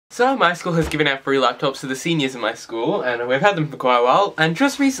So my school has given out free laptops to the seniors in my school, and we've had them for quite a while, and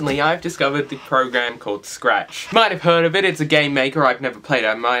just recently I've discovered the program called Scratch. You might have heard of it, it's a game maker. I've never played it.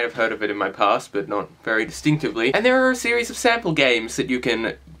 I might have heard of it in my past, but not very distinctively. And there are a series of sample games that you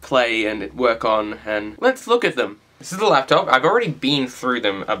can play and work on, and let's look at them. This is the laptop. I've already been through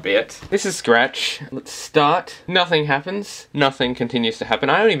them a bit. This is Scratch. Let's start. Nothing happens. Nothing continues to happen.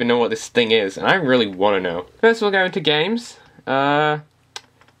 I don't even know what this thing is, and I really want to know. First we'll go into games.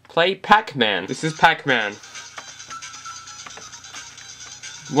 Play Pac-Man. This is Pac-Man.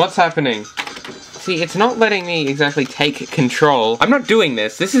 What's happening? See, it's not letting me exactly take control. I'm not doing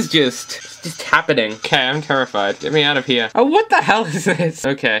this. This is just happening. Okay, I'm terrified. Get me out of here. Oh, what the hell is this?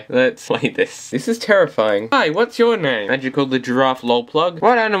 Okay, let's play this. This is terrifying. Hi, what's your name? Magical the Giraffe Lolplug.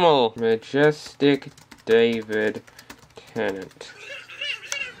 What animal? Majestic David Tennant.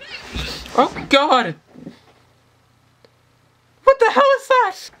 Oh, God! What the hell is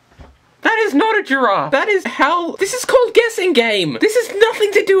that? That is not a giraffe. That is hell. This is called Guessing Game. This has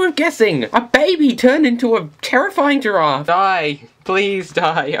nothing to do with guessing. A baby turned into a terrifying giraffe. Die. Please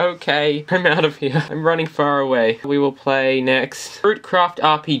die. Okay. I'm out of here. I'm running far away. We will play next. Fruitcraft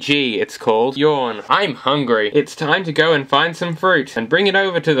RPG, it's called. Yawn. I'm hungry. It's time to go and find some fruit and bring it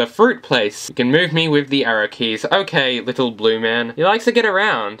over to the fruit place. You can move me with the arrow keys. Okay, little blue man. He likes to get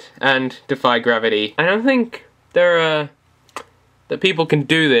around and defy gravity. I don't think that people can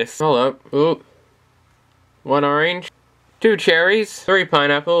do this. Hold up. Ooh. 1 orange. 2 cherries. 3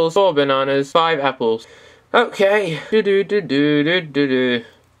 pineapples. 4 bananas. 5 apples. Okay. Do-do-do-do-do-do-do.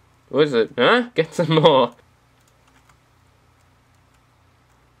 What is it? Huh? Get some more.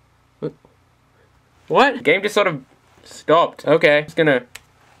 What? Game just sort of stopped. Okay. Just gonna...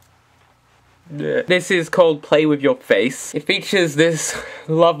 This is called Play With Your Face. It features this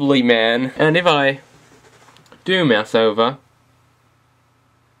lovely man. And if I do mouse over...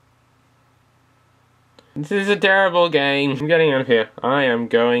 This is a terrible game. I'm getting out of here. I am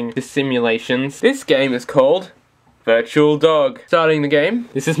going to simulations. This game is called Virtual Dog. Starting the game.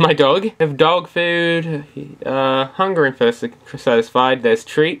 This is my dog. I have dog food. Hunger and thirst are satisfied. There's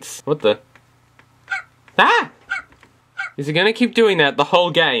treats. What the? Ah! Is it gonna keep doing that the whole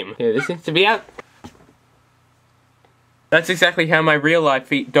game? Yeah, this seems to be out. That's exactly how my real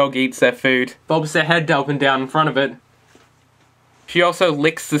life dog eats their food. Bobs their head up and down in front of it. She also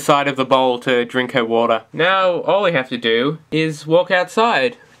licks the side of the bowl to drink her water. Now, all we have to do is walk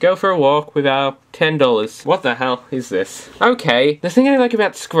outside. Go for a walk with our $10. What the hell is this? Okay, the thing I like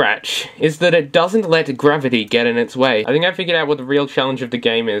about Scratch is that it doesn't let gravity get in its way. I think I figured out what the real challenge of the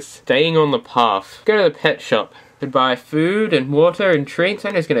game is. Staying on the path. Go to the pet shop. Could buy food and water and treats.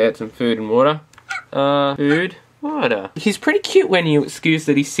 I'm just gonna get some food and water. Food. Water. He's pretty cute when you excuse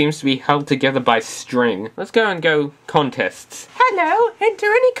that he seems to be held together by string. Let's go contests. Hello, enter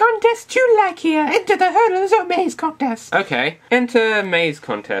any contest you like here. Enter the hurdles or maze contest. Okay, enter maze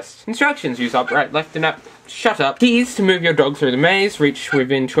contest. Instructions: use up, right, left, and up. Shut up. Keys to move your dog through the maze. Reach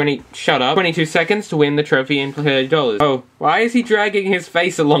within 22 seconds to win the trophy and $30. Oh, why is he dragging his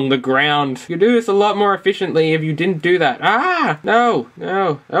face along the ground? You do this a lot more efficiently if you didn't do that. Ah! No.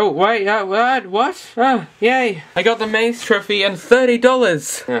 Oh, wait, what? Ah, yay. I got the maze trophy and $30.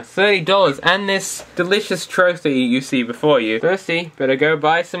 $30 and this delicious trophy you see before you. Thirsty? Better go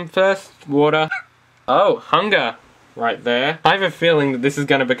buy some thirst water. Oh, hunger. Right there. I have a feeling that this is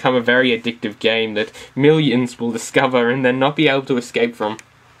going to become a very addictive game that millions will discover and then not be able to escape from.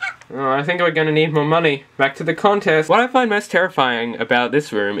 Oh, I think we're going to need more money. Back to the contest. What I find most terrifying about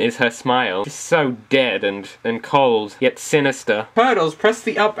this room is her smile. She's so dead and cold, yet sinister. Hurdles. Press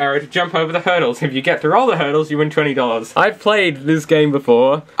the up arrow to jump over the hurdles. If you get through all the hurdles, you win $20. I've played this game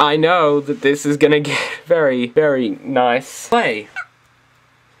before. I know that this is going to get very, very nice. Play.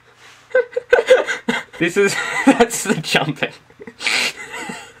 That's the jumping.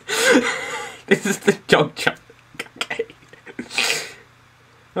 This is the dog jumping. Okay.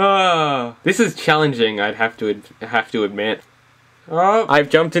 Oh, this is challenging, I'd have to admit. Oh, I've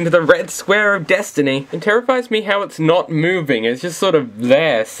jumped into the red square of destiny. It terrifies me how it's not moving. It's just sort of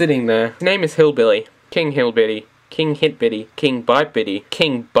there, sitting there. His name is Hillbilly. King Hillbilly. King Hitbitty, King Bitebitty,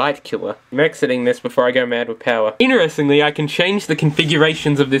 King Bite Killer. I'm exiting this before I go mad with power. Interestingly, I can change the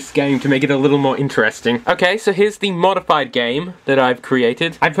configurations of this game to make it a little more interesting. Okay, so here's the modified game that I've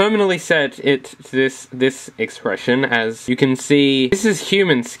created. I permanently set it to this expression. As you can see, this is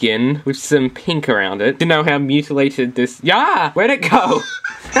human skin with some pink around it. To know how mutilated this... Yeah! Where'd it go?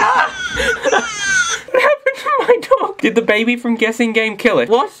 Ah! What happened to my dog? Did the baby from Guessing Game kill it?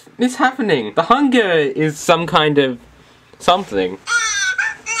 What is happening? The hunger is some kind of something.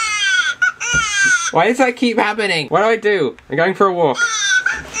 Why does that keep happening? What do I do? I'm going for a walk.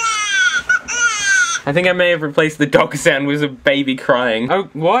 I think I may have replaced the dog sound with a baby crying. Oh,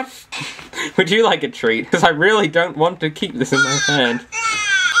 what? Would you like a treat? Because I really don't want to keep this in my hand.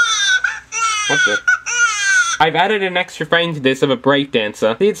 What the? I've added an extra frame to this of a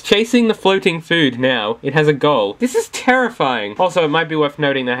breakdancer. See, it's chasing the floating food now. It has a goal. This is terrifying. Also, it might be worth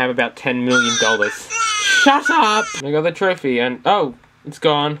noting that I have about $10 million. Shut up! I got the trophy and... oh, it's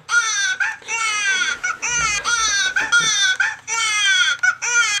gone.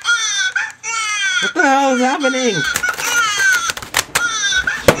 What the hell is happening?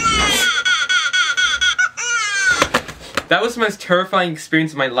 That was the most terrifying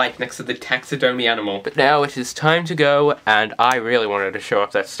experience of my life next to the taxidermy animal. But now it is time to go, and I really wanted to show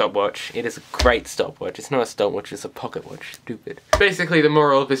off that stopwatch. It is a great stopwatch. It's not a stopwatch, it's a pocket watch. Stupid. Basically, the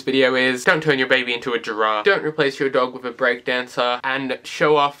moral of this video is, don't turn your baby into a giraffe, don't replace your dog with a breakdancer, and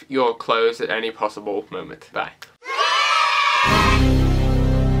show off your clothes at any possible moment. Bye.